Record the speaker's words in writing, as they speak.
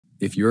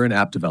If you're an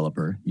app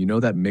developer, you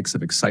know that mix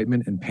of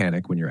excitement and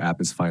panic when your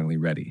app is finally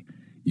ready.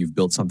 You've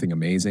built something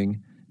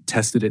amazing,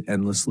 tested it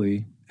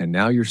endlessly, and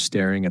now you're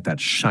staring at that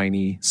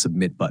shiny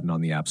submit button on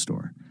the App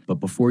Store.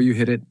 But before you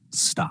hit it,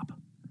 stop.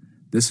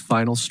 This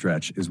final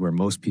stretch is where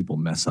most people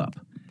mess up,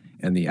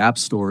 and the App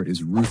Store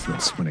is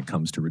ruthless when it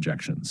comes to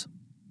rejections.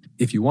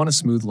 If you want a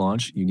smooth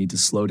launch, you need to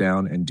slow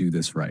down and do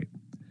this right.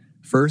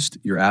 First,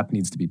 your app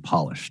needs to be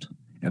polished,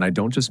 and I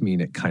don't just mean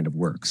it kind of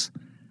works.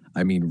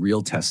 I mean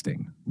real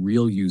testing,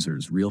 real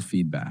users, real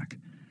feedback.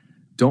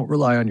 Don't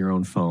rely on your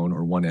own phone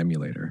or one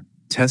emulator.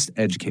 Test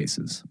edge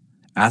cases.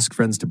 Ask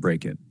friends to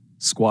break it.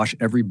 Squash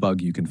every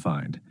bug you can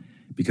find.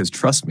 Because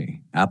trust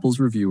me, Apple's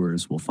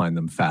reviewers will find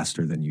them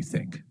faster than you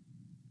think.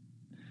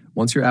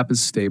 Once your app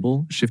is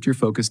stable, shift your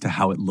focus to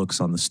how it looks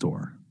on the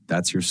store.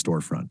 That's your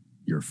storefront,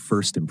 your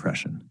first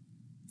impression.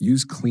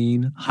 Use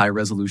clean,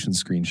 high-resolution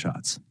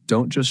screenshots.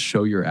 Don't just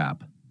show your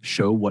app.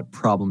 Show what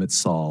problem it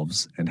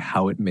solves and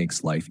how it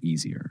makes life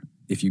easier.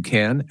 If you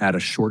can, add a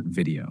short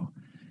video.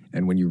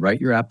 And when you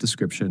write your app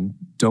description,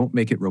 don't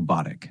make it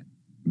robotic.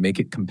 Make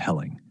it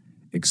compelling.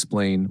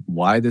 Explain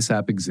why this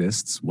app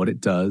exists, what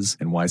it does,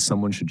 and why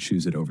someone should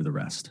choose it over the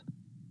rest.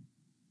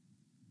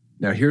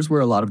 Now, here's where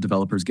a lot of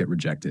developers get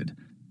rejected: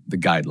 the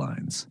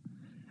guidelines.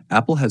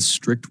 Apple has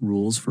strict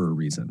rules for a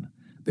reason.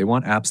 They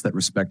want apps that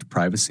respect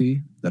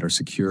privacy, that are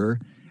secure,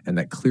 and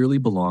that clearly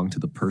belong to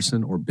the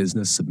person or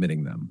business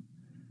submitting them.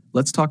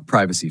 Let's talk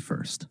privacy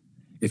first.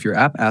 If your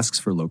app asks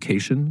for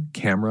location,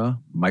 camera,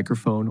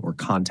 microphone, or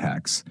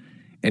contacts,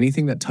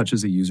 anything that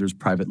touches a user's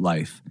private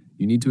life,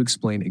 you need to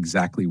explain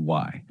exactly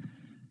why.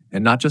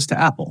 And not just to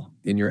Apple.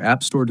 In your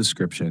App Store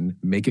description,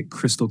 make it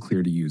crystal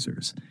clear to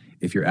users.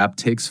 If your app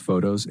takes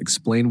photos,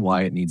 explain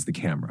why it needs the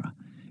camera.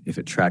 If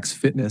it tracks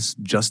fitness,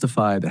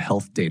 justify the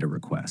health data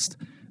request.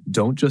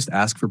 Don't just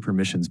ask for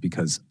permissions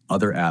because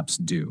other apps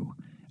do.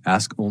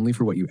 Ask only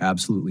for what you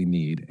absolutely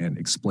need and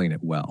explain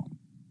it well.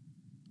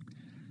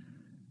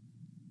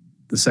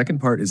 The second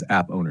part is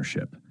app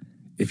ownership.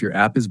 If your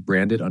app is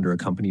branded under a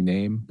company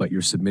name, but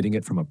you're submitting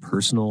it from a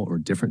personal or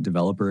different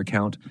developer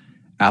account,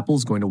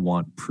 Apple's going to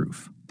want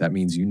proof. That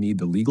means you need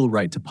the legal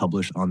right to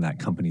publish on that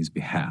company's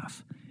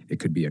behalf. It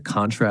could be a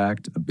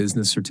contract, a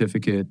business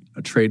certificate,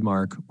 a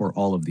trademark, or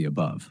all of the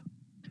above.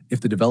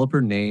 If the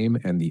developer name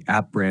and the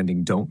app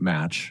branding don't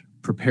match,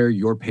 prepare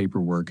your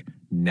paperwork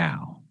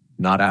now,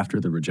 not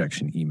after the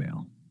rejection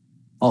email.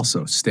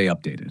 Also, stay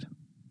updated.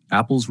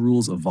 Apple's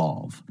rules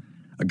evolve.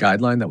 A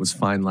guideline that was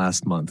fine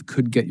last month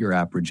could get your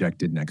app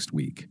rejected next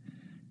week.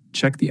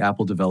 Check the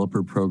Apple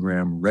Developer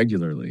Program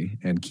regularly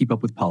and keep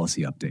up with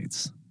policy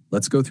updates.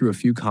 Let's go through a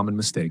few common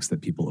mistakes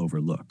that people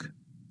overlook.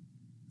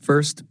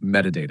 First,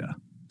 metadata.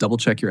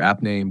 Double-check your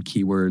app name,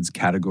 keywords,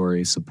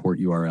 category, support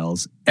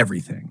URLs,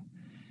 everything.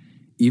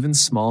 Even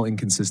small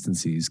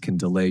inconsistencies can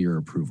delay your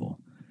approval.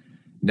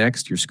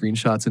 Next, your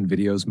screenshots and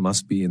videos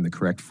must be in the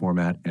correct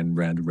format and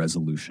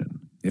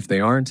resolution. If they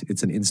aren't,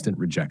 it's an instant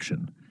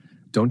rejection.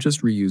 Don't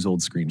just reuse old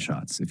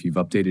screenshots. If you've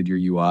updated your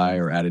UI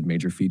or added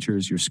major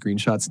features, your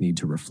screenshots need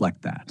to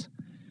reflect that.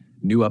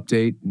 New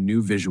update,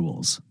 new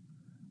visuals.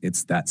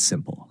 It's that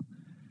simple.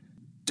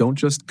 Don't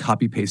just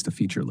copy-paste a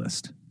feature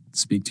list.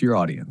 Speak to your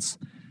audience.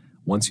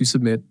 Once you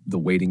submit, the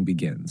waiting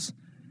begins.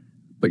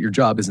 But your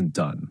job isn't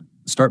done.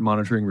 Start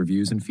monitoring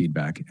reviews and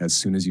feedback as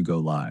soon as you go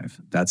live.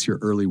 That's your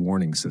early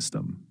warning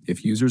system.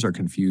 If users are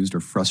confused or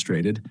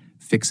frustrated,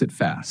 fix it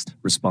fast.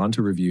 Respond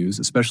to reviews,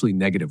 especially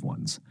negative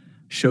ones.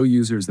 Show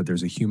users that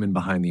there's a human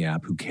behind the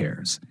app who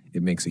cares.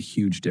 It makes a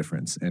huge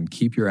difference. And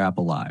keep your app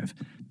alive.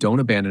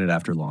 Don't abandon it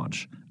after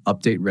launch.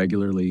 Update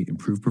regularly,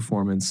 improve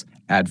performance,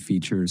 add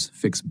features,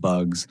 fix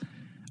bugs.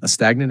 A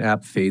stagnant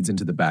app fades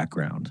into the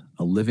background.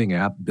 A living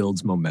app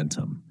builds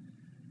momentum.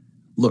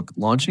 Look,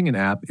 launching an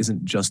app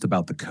isn't just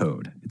about the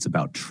code. It's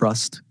about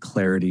trust,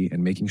 clarity,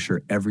 and making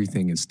sure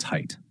everything is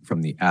tight,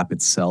 from the app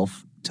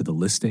itself to the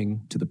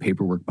listing to the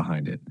paperwork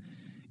behind it.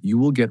 You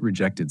will get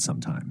rejected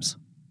sometimes.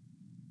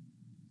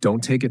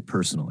 Don't take it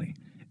personally.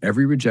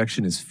 Every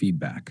rejection is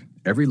feedback.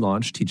 Every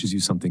launch teaches you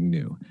something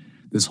new.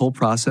 This whole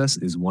process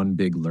is one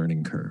big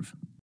learning curve.